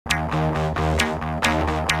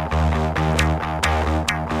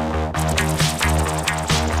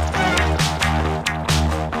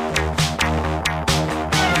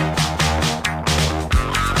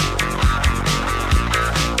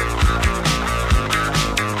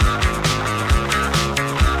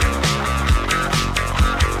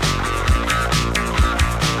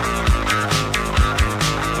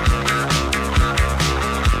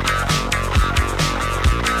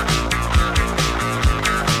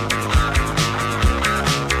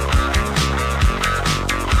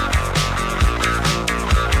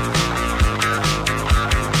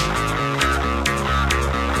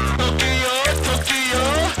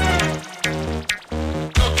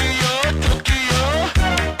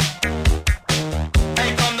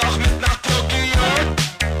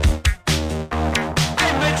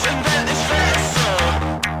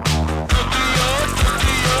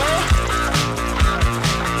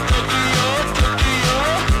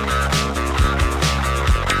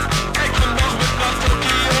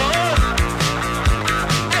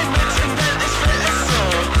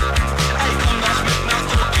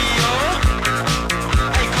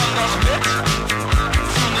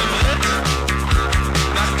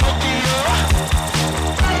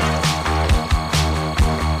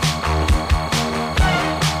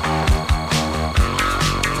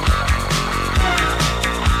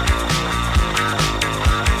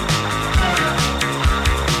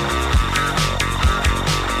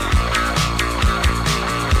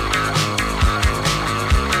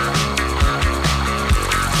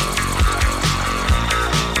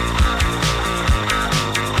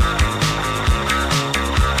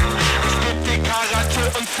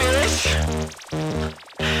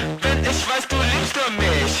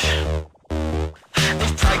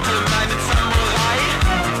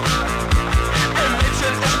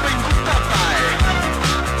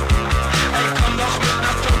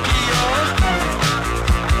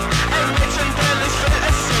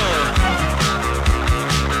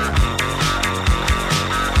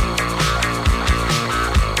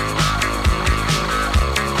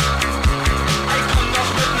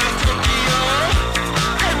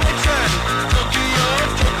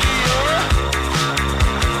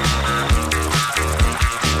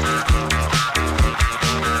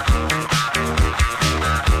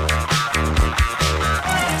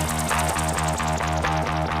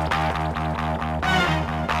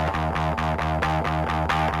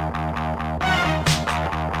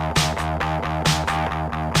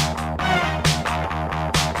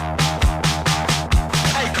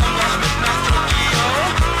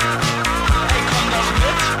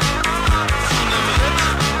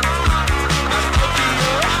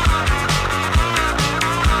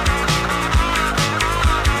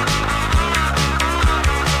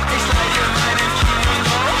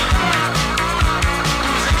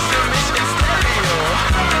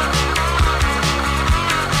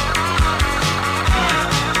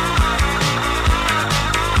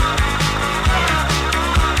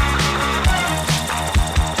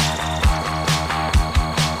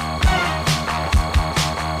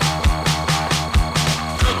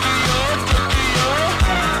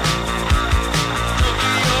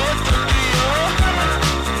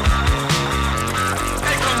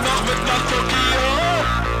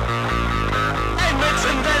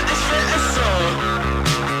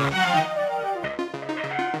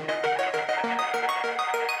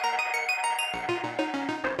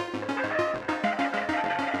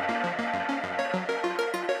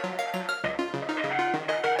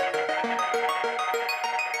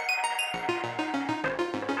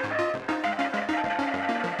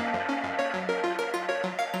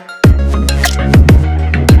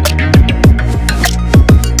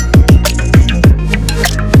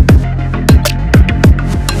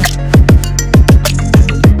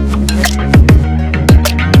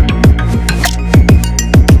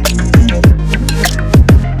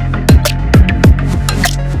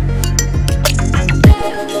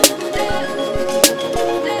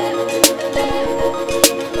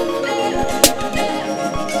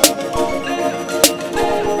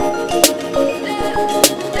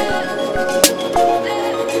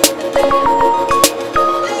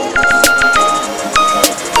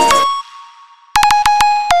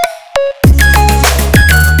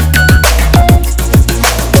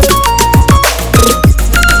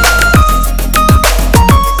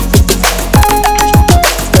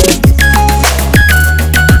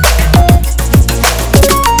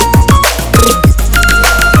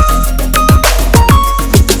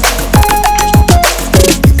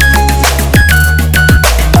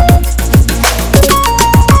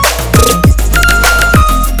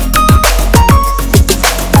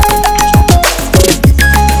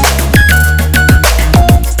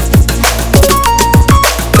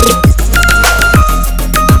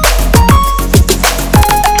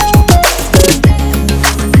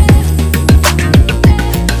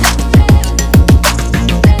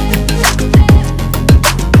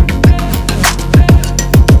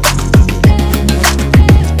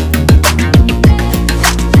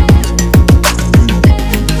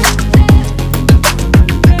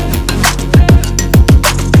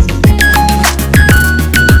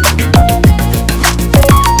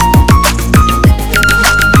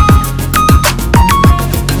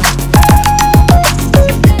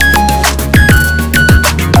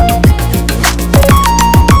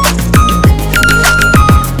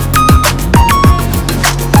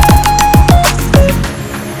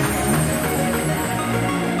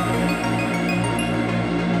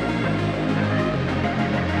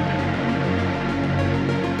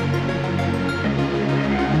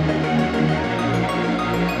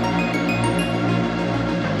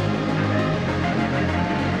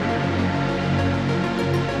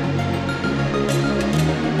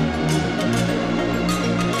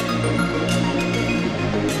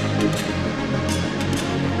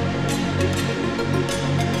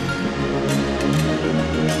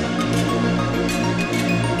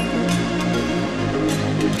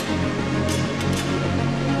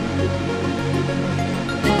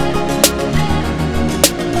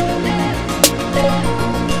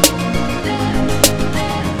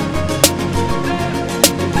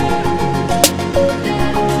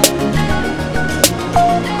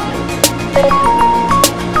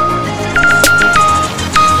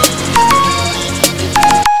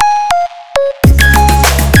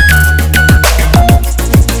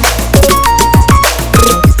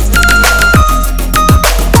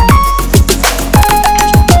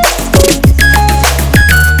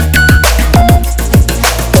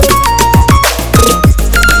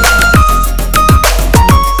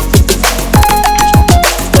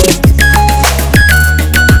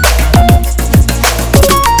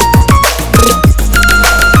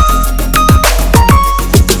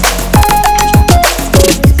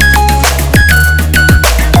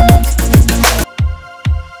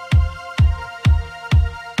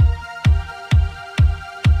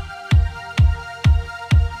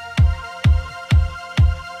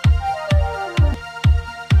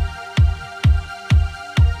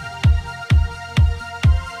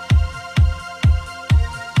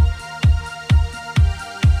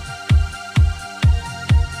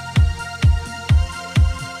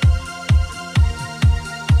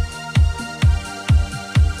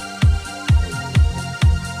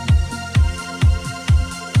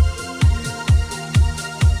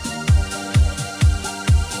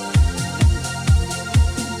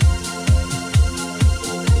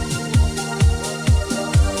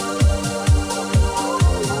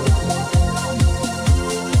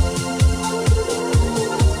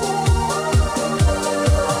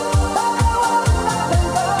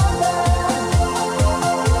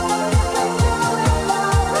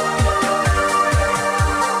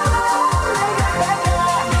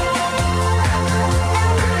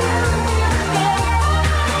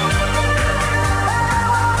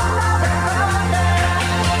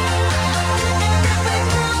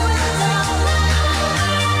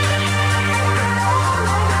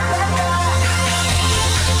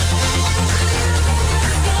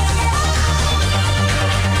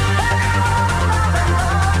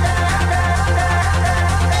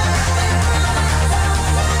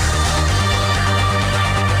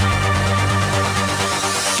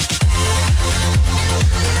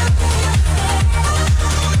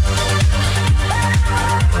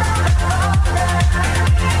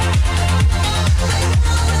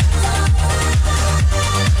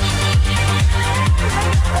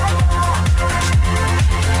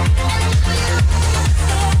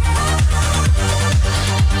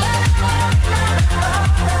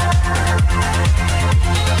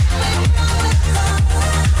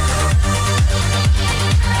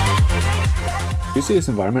You see this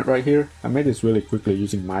environment right here? I made this really quickly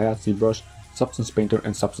using Maya, ZBrush, Substance Painter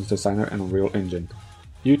and Substance Designer and Unreal Engine.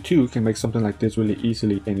 You too can make something like this really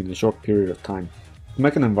easily and in a short period of time. To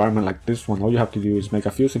make an environment like this one, all you have to do is make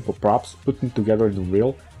a few simple props, put them together in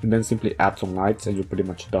Unreal, and then simply add some lights and you're pretty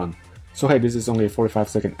much done. So hey, this is only a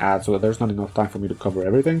 45-second ad, so there's not enough time for me to cover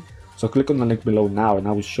everything, so click on the link below now and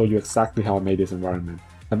I will show you exactly how I made this environment.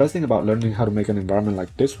 The best thing about learning how to make an environment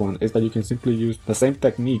like this one is that you can simply use the same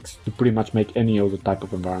techniques to pretty much make any other type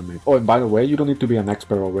of environment. Oh, and by the way, you don't need to be an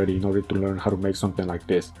expert already in order to learn how to make something like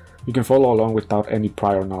this. You can follow along without any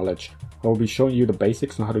prior knowledge. I will be showing you the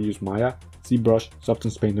basics on how to use Maya, ZBrush,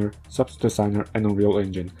 Substance Painter, Substance Designer and Unreal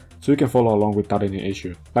Engine, so you can follow along without any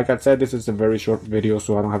issue. Like I said, this is a very short video,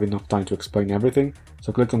 so I don't have enough time to explain everything,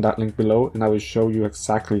 so click on that link below and I will show you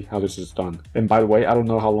exactly how this is done. And by the way, I don't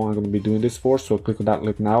know how long I'm going to be doing this for, so click on that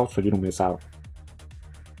link now so you don't miss out.